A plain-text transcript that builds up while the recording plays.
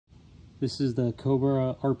This is the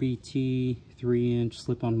Cobra RPT 3-inch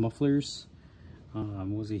slip-on mufflers. It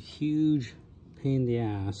was a huge pain in the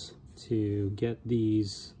ass to get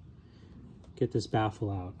this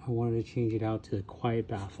baffle out. I wanted to change it out to quiet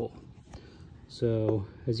baffle. So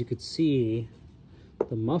as you could see,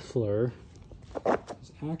 the muffler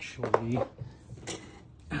is actually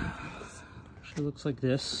looks like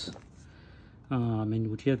this.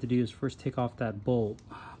 And what you have to do is first take off that bolt.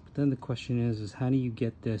 But then the question is how do you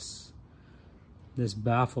get this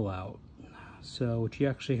baffle out? So what you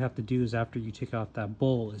actually have to do is, after you take off that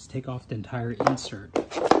bolt, is take off the entire insert,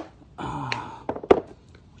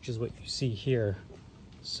 which is what you see here.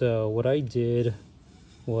 So what I did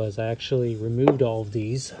was I actually removed all of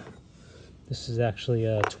these. This is actually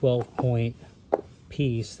a 12-point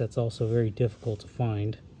piece that's also very difficult to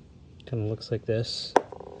find. Kind of looks like this.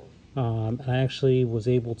 And I actually was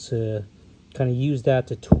able to kind of use that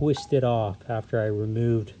to twist it off after I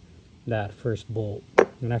removed that first bolt.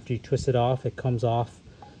 And after you twist it off, it comes off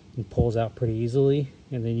and pulls out pretty easily,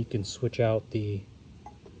 and then you can switch out the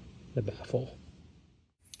baffle.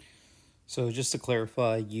 So just to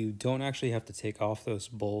clarify, you don't actually have to take off those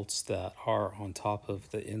bolts that are on top of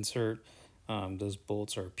the insert. Those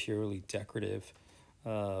bolts are purely decorative,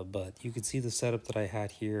 but you can see the setup that I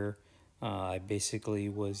had here. I basically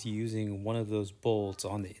was using one of those bolts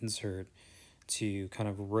on the insert to kind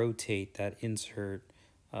of rotate that insert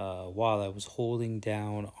while I was holding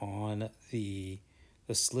down on the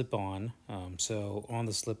slip-on. So on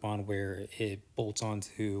the slip-on where it bolts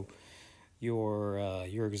onto your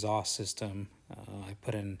exhaust system, I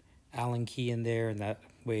put an Allen key in there, and that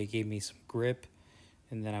way it gave me some grip.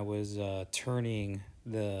 And then I was turning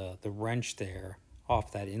the wrench there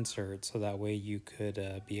off that insert, so that way you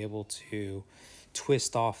could be able to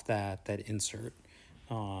twist off that insert.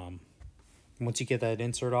 Once you get that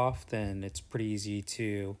insert off, then it's pretty easy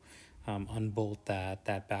to unbolt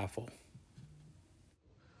that baffle.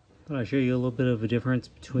 I'm going to show you a little bit of a difference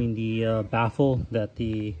between the baffle that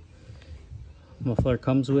the muffler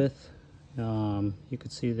comes with. You can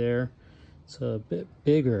see there it's a bit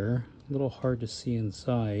bigger, a little hard to see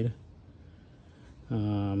inside,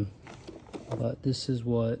 but this is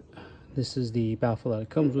the baffle that it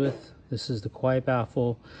comes with. This is the quiet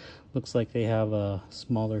baffle. Looks like they have a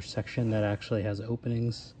smaller section that actually has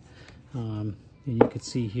openings, and you can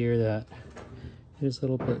see here that it is a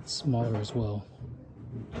little bit smaller as well.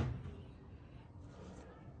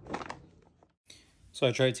 So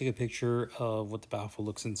I tried to take a picture of what the baffle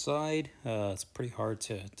looks inside. It's pretty hard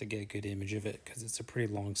to get a good image of it because it's a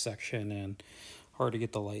pretty long section and hard to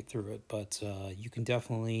get the light through it, but you can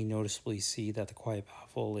definitely noticeably see that the quiet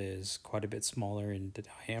baffle is quite a bit smaller in the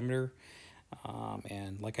diameter.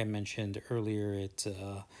 And like I mentioned earlier, it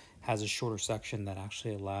has a shorter section that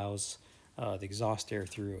actually allows the exhaust air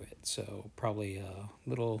through it. So probably a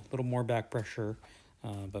little more back pressure,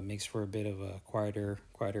 but makes for a bit of a quieter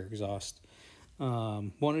exhaust.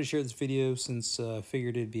 Wanted to share this video since I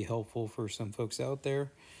figured it'd be helpful for some folks out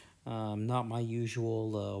there. Not my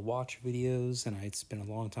usual watch videos, and it's been a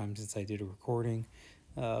long time since I did a recording,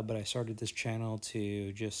 but I started this channel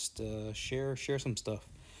to just share some stuff.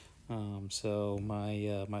 So my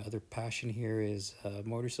other passion here is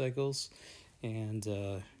motorcycles, and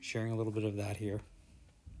sharing a little bit of that here.